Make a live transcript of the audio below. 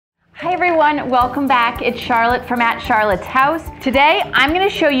Hi everyone, welcome back. It's Charlotte from At Charlotte's House. Today I'm going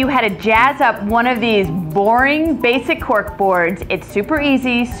to show you how to jazz up one of these boring basic cork boards. It's super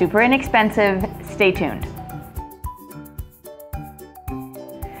easy, super inexpensive. Stay tuned.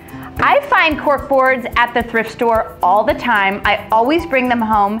 I find cork boards at the thrift store all the time. I always bring them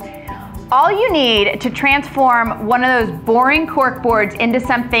home. All you need to transform one of those boring cork boards into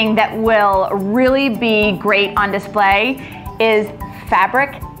something that will really be great on display is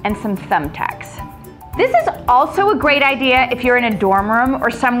fabric and some thumbtacks. This is also a great idea if you're in a dorm room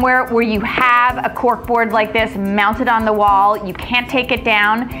or somewhere where you have a cork board like this mounted on the wall. You can't take it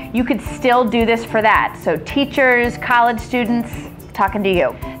down. You could still do this for that. So teachers, college students, talking to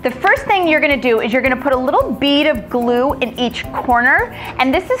you. The first thing you're going to do is you're going to put a little bead of glue in each corner,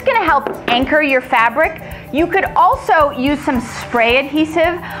 and this is going to help anchor your fabric. You could also use some spray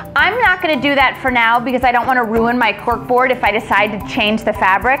adhesive. I'm not going to do that for now because I don't want to ruin my cork board if I decide to change the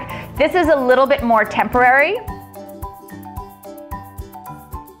fabric. This is a little bit more temporary.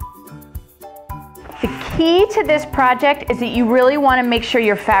 The key to this project is that you really want to make sure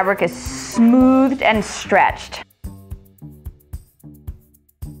your fabric is smoothed and stretched.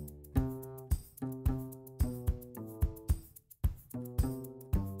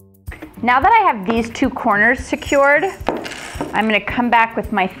 Now that I have these two corners secured, I'm going to come back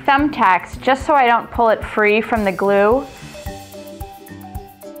with my thumbtacks just so I don't pull it free from the glue.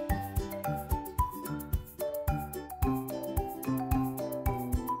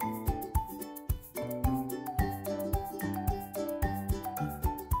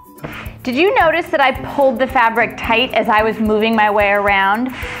 Did you notice that I pulled the fabric tight as I was moving my way around?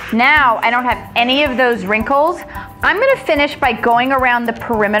 Now I don't have any of those wrinkles. I'm going to finish by going around the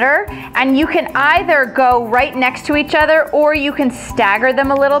perimeter, and you can either go right next to each other or you can stagger them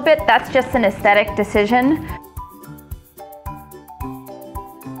a little bit. That's just an aesthetic decision.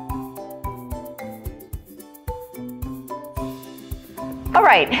 All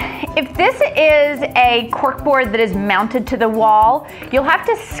right, if this is a cork board that is mounted to the wall, you'll have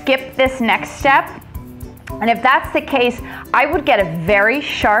to skip this next step. And if that's the case, I would get a very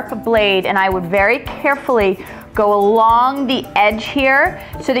sharp blade and I would very carefully go along the edge here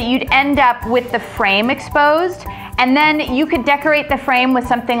so that you'd end up with the frame exposed. And then you could decorate the frame with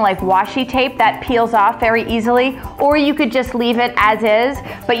something like washi tape that peels off very easily, or you could just leave it as is,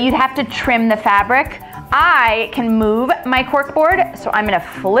 but you'd have to trim the fabric. I can move my cork board, so I'm going to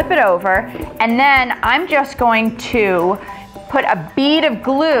flip it over, and then I'm just going to put a bead of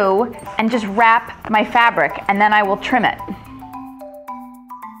glue and just wrap my fabric, and then I will trim it.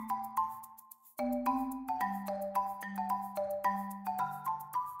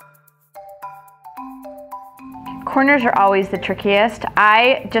 Corners are always the trickiest.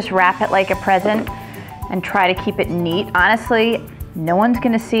 I just wrap it like a present and try to keep it neat. Honestly, no one's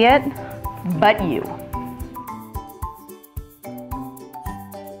gonna see it but you.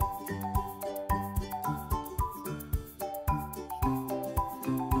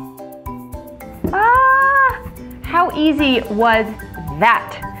 How easy was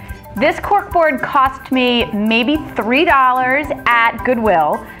that? This cork board cost me maybe $3 at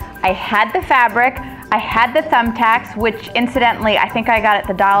Goodwill. I had the fabric, I had the thumbtacks, which incidentally I think I got at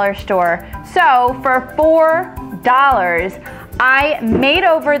the dollar store. So for $4, I made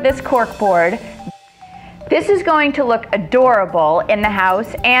over this cork board. This is going to look adorable in the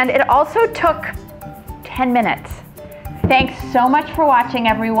house, and it also took 10 minutes. Thanks so much for watching,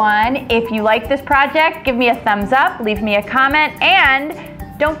 everyone. If you like this project, give me a thumbs up, leave me a comment, and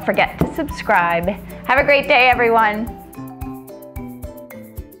don't forget to subscribe. Have a great day, everyone.